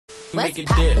What's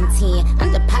poppin' 10?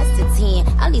 I'm depositing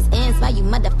all these ends while you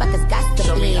motherfuckers got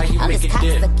to be. All this cops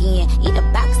again, eat a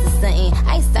box or something.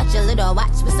 I ain't such a little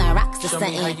watch with some rocks or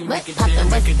something. What's poppin',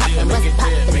 what's poppin', what's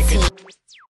poppin' 10?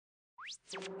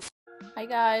 Hi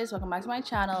guys, welcome back to my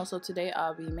channel. So today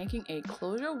I'll be making a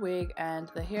closure wig, and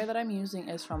the hair that I'm using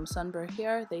is from Sunber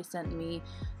Hair. They sent me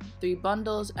 3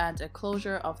 bundles and a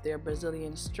closure of their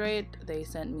Brazilian straight. They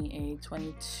sent me a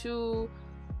 22,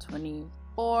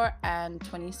 24 and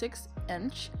 26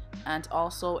 inch and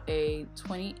also a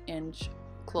 20-inch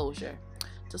closure.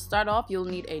 To start off, you'll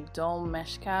need a dome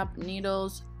mesh cap,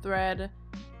 needles, thread,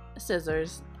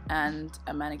 scissors, and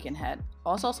a mannequin head.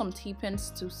 Also some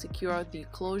T-pins to secure the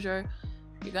closure.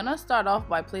 You're gonna start off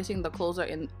by placing the closure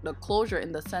in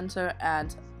the center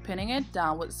and pinning it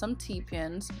down with some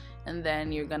T-pins, and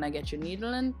then you're gonna get your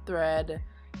needle and thread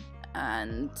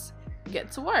and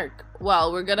get to work.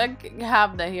 Well, we're gonna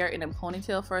have the hair in a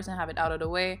ponytail first and have it out of the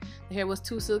way. The hair was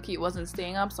too silky, it wasn't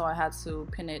staying up, so I had to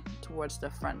pin it towards the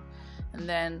front. And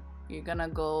then you're gonna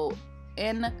go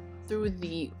in through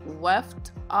the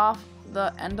weft of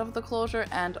the end of the closure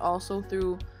and also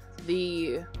through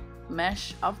the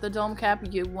mesh of the dome cap.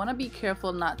 You want to be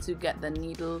careful not to get the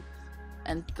needle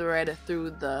and thread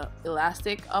through the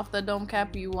elastic of the dome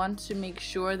cap. You want to make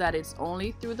sure that it's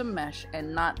only through the mesh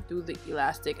and not through the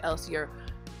elastic, else your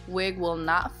wig will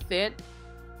not fit.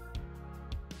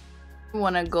 You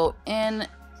want to go in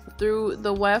through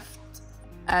the weft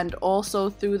and also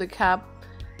through the cap,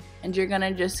 and you're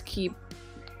gonna just keep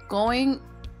going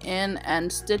in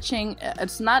and stitching.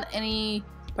 It's not any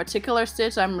particular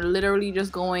stitch, I'm literally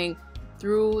just going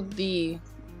through the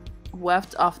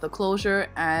weft of the closure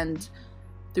and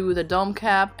through the dome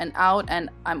cap and out, and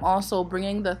I'm also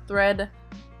bringing the thread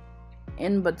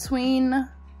in between.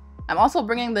 I'm also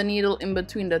bringing the needle in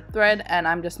between the thread, and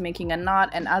I'm just making a knot.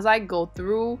 And as I go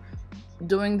through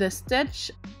doing this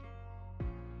stitch,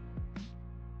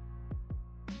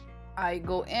 I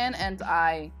go in and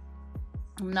I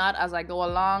knot as I go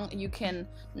along. You can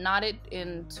knot it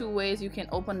in 2 ways. You can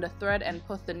open the thread and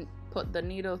put the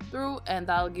needle through, and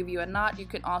that'll give you a knot. You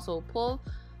can also pull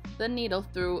the needle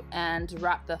through and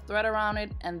wrap the thread around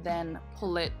it and then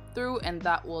pull it through, and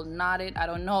that will knot it. I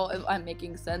don't know if I'm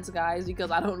making sense, guys, because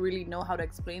I don't really know how to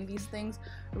explain these things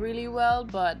really well,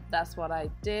 but that's what I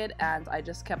did, and I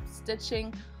just kept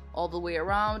stitching all the way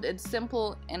around. It's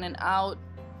simple, in and out,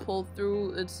 pull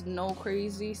through. It's no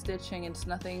crazy stitching. It's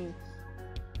nothing,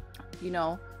 you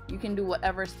know, you can do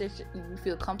whatever stitch you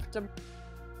feel comfortable.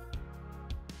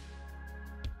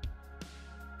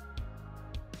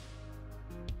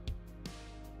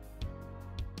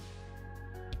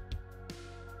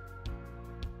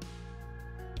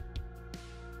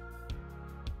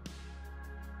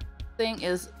 Thing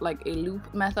is like a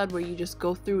loop method, where you just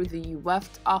go through the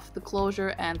weft of the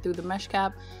closure and through the mesh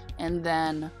cap and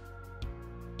then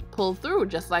pull through,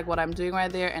 just like what I'm doing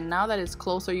right there. And now that it's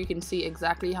closer, you can see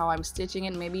exactly how I'm stitching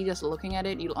it. Maybe just looking at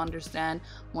it, you'll understand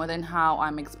more than how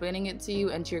I'm explaining it to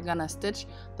you. And you're gonna stitch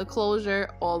the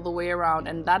closure all the way around,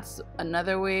 and that's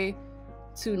another way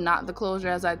to knot the closure.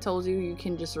 As I told you, you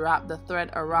can just wrap the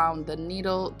thread around the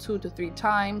needle 2 to 3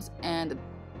 times, and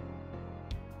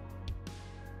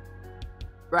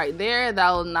right there,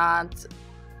 that will knot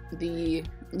the,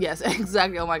 yes,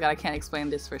 exactly. Oh my god, I can't explain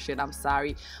this for shit, I'm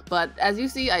sorry. But as you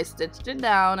see, I stitched it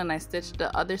down and I stitched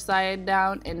the other side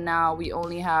down, and now we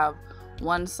only have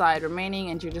one side remaining,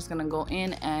 and you're just gonna go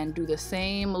in and do the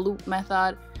same loop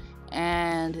method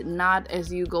and knot as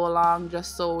you go along,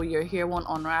 just so your hair won't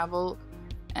unravel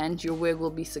and your wig will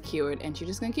be secured. And you're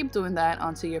just gonna keep doing that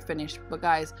until you're finished. But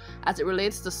guys, as it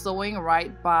relates to sewing,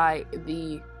 right by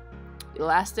the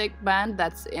elastic band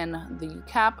that's in the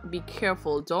cap, be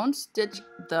careful, don't stitch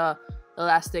the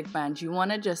elastic band. You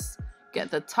want to just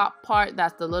get the top part,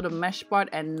 that's the little mesh part,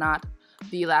 and not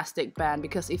the elastic band,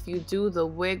 because if you do, the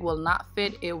wig will not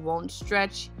fit, it won't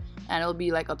stretch, and it'll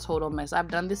be like a total mess. I've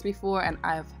done this before and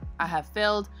I have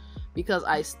failed because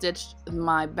I stitched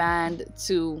my band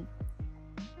to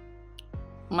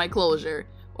my closure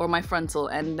or my frontal,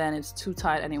 and then it's too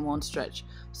tight and it won't stretch.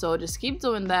 So just keep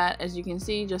doing that. As you can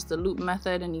see, just the loop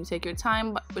method, and you take your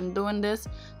time when doing this.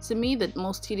 To me, the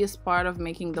most tedious part of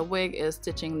making the wig is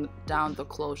stitching down the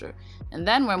closure. And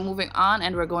then we're moving on,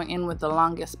 and we're going in with the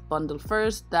longest bundle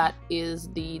first. That is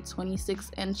the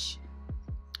 26-inch.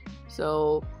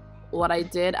 So what I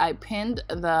did, I pinned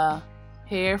the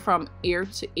hair from ear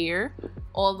to ear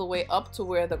all the way up to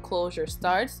where the closure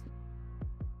starts.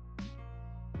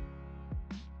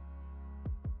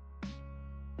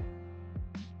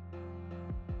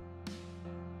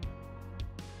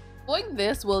 Doing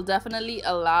this will definitely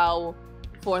allow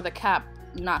for the cap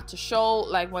not to show,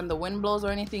 like when the wind blows or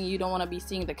anything, you don't want to be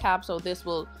seeing the cap. So this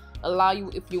will allow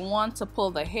you, if you want, to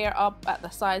pull the hair up at the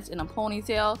sides in a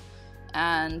ponytail,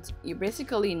 and you're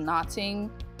basically knotting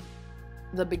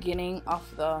the beginning of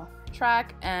the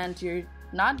track, and you're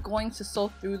not going to sew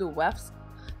through the wefts.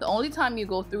 The only time you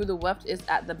go through the weft is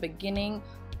at the beginning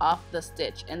of the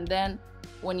stitch, and then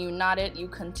when you knot it, you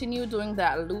continue doing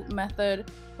that loop method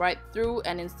right through,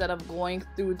 and instead of going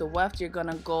through the weft, you're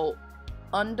gonna go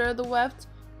under the weft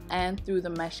and through the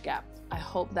mesh gap. I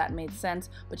hope that made sense,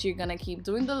 but you're gonna keep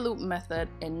doing the loop method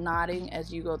and knotting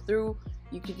as you go through.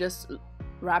 You could just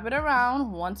wrap it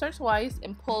around once or twice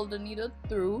and pull the needle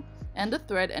through and the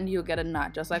thread, and you'll get a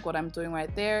knot, just like what I'm doing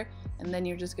right there. And then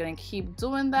you're just gonna keep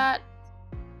doing that,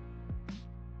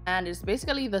 and it's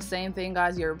basically the same thing,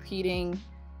 guys. You're repeating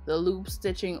the loop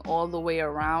stitching all the way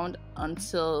around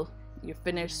until you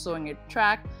finish sewing your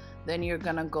track. Then you're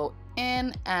gonna go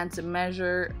in and to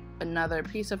measure another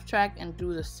piece of track and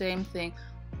do the same thing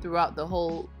throughout the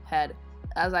whole head.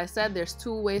 As I said, there's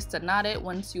two ways to knot it.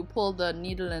 Once you pull the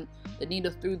needle and the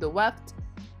needle through the weft,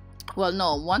 well,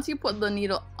 no, once you put the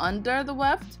needle under the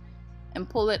weft and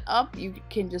pull it up, you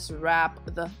can just wrap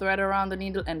the thread around the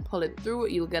needle and pull it through.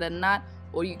 You'll get a knot.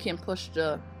 Or you can push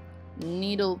the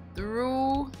needle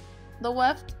through the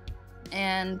weft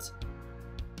and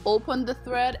open the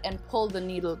thread and pull the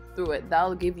needle through it.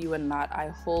 That'll give you a knot. I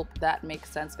hope that makes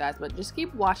sense, guys, but just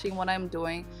keep watching what I'm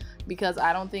doing, because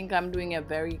I don't think I'm doing a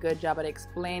very good job at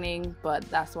explaining, but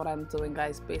that's what I'm doing,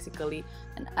 guys, basically.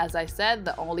 And as I said,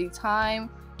 the only time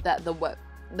that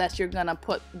that you're gonna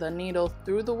put the needle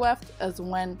through the weft is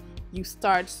when you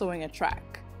start sewing a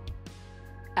track.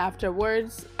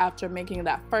 Afterwards, after making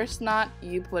that first knot,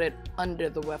 you put it under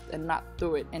the weft and not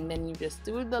through it, and then you just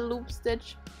do the loop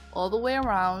stitch all the way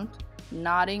around,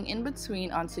 knotting in between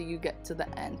until you get to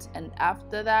the end. And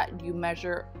after that, you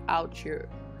measure out your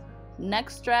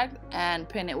next track and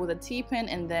pin it with a T-pin,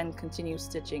 and then continue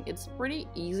stitching. It's pretty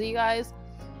easy, guys.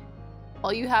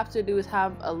 All you have to do is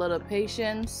have a little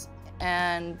patience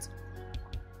and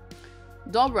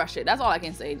don't rush it. That's all I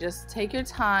can say. Just take your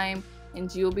time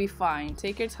and you'll be fine.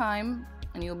 Take your time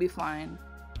and you'll be fine.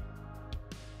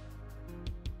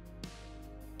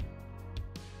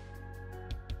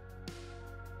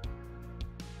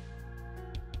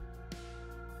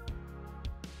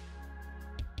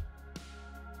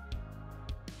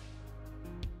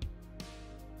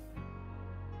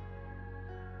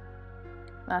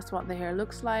 That's what the hair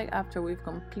looks like after we've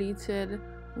completed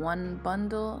one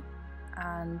bundle.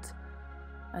 And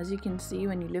as you can see,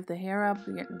 when you lift the hair up,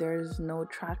 there's no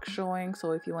track showing.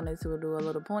 So if you wanted to do a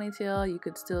little ponytail, you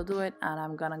could still do it. And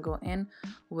I'm gonna go in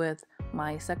with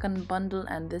my second bundle,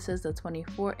 and this is the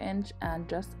 24-inch. And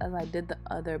just as I did the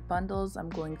other bundles, I'm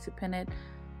going to pin it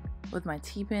with my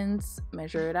T-pins,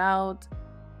 measure it out,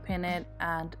 pin it,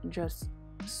 and just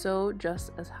sew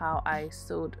just as how I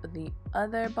sewed the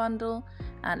other bundle.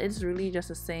 And it's really just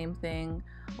the same thing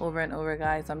over and over,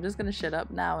 guys. I'm just gonna shut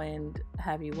up now and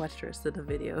have you watch the rest of the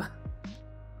video.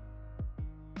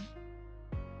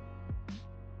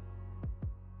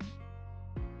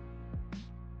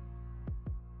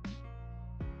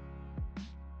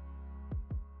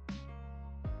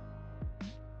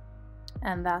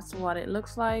 And that's what it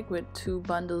looks like with two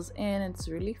bundles in. It's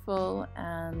really full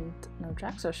and no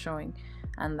tracks are showing.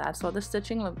 And that's what the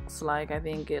stitching looks like. I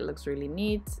think it looks really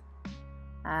neat.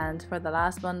 And for the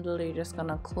last bundle, you're just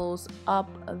gonna close up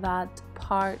that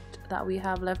part that we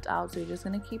have left out. So you're just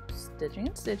gonna keep stitching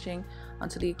and stitching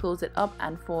until you close it up.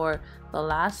 And for the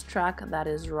last track that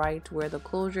is right where the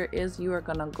closure is, you are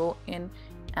gonna go in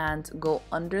and go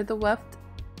under the weft,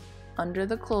 under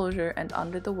the closure, and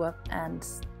under the weft, and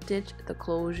stitch the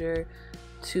closure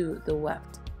to the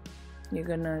weft. You're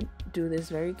gonna do this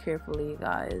very carefully,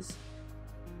 guys,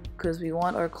 because we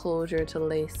want our closure to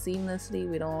lay seamlessly.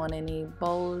 We don't want any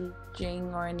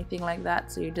bulging or anything like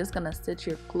that. So you're just gonna stitch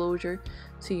your closure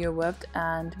to your weft,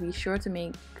 and be sure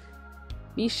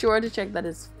to check that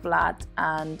it's flat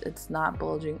and it's not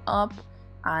bulging up.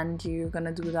 And you're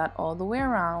gonna do that all the way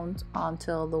around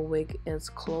until the wig is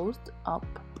closed up.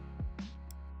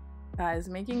 Guys,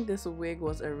 making this wig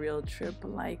was a real trip.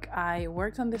 Like, I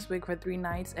worked on this wig for 3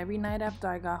 nights. Every night after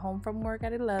I got home from work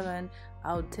at 11,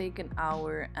 I would take an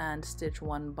hour and stitch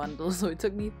one bundle. So it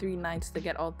took me 3 nights to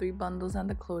get all 3 bundles and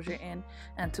the closure in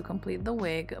and to complete the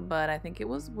wig, but I think it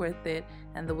was worth it,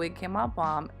 and the wig came out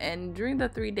bomb. And during the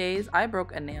 3 days, I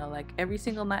broke a nail. Like, every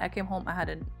single night I came home, I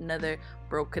had another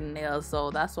broken nail. So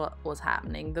that's what was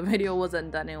happening. The video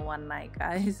wasn't done in one night,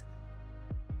 guys.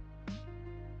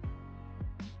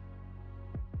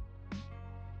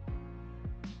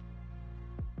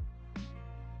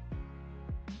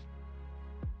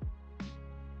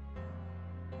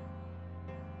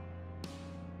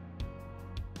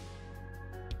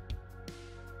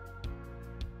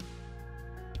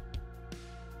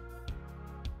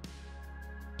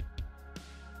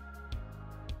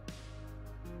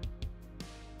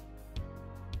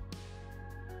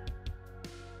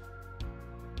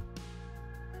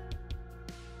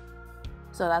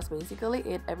 So that's basically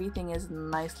it. Everything is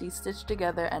nicely stitched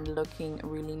together and looking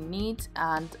really neat,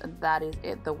 and that is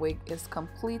it. The wig is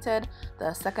completed.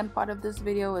 The second part of this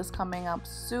video is coming up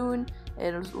soon.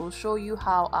 It will show you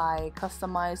how I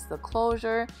customized the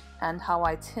closure and how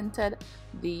I tinted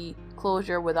the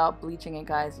closure without bleaching it,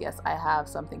 guys. Yes, I have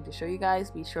something to show you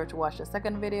guys. Be sure to watch the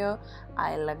second video.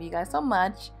 I love you guys so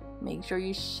much. Make sure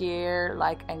you share,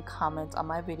 like, and comment on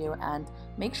my video, and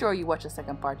make sure you watch the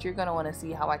second part. You're gonna want to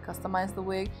see how I customize the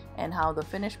wig and how the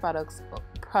finished product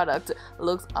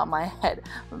looks on my head.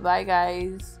 Bye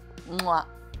guys. Mwah.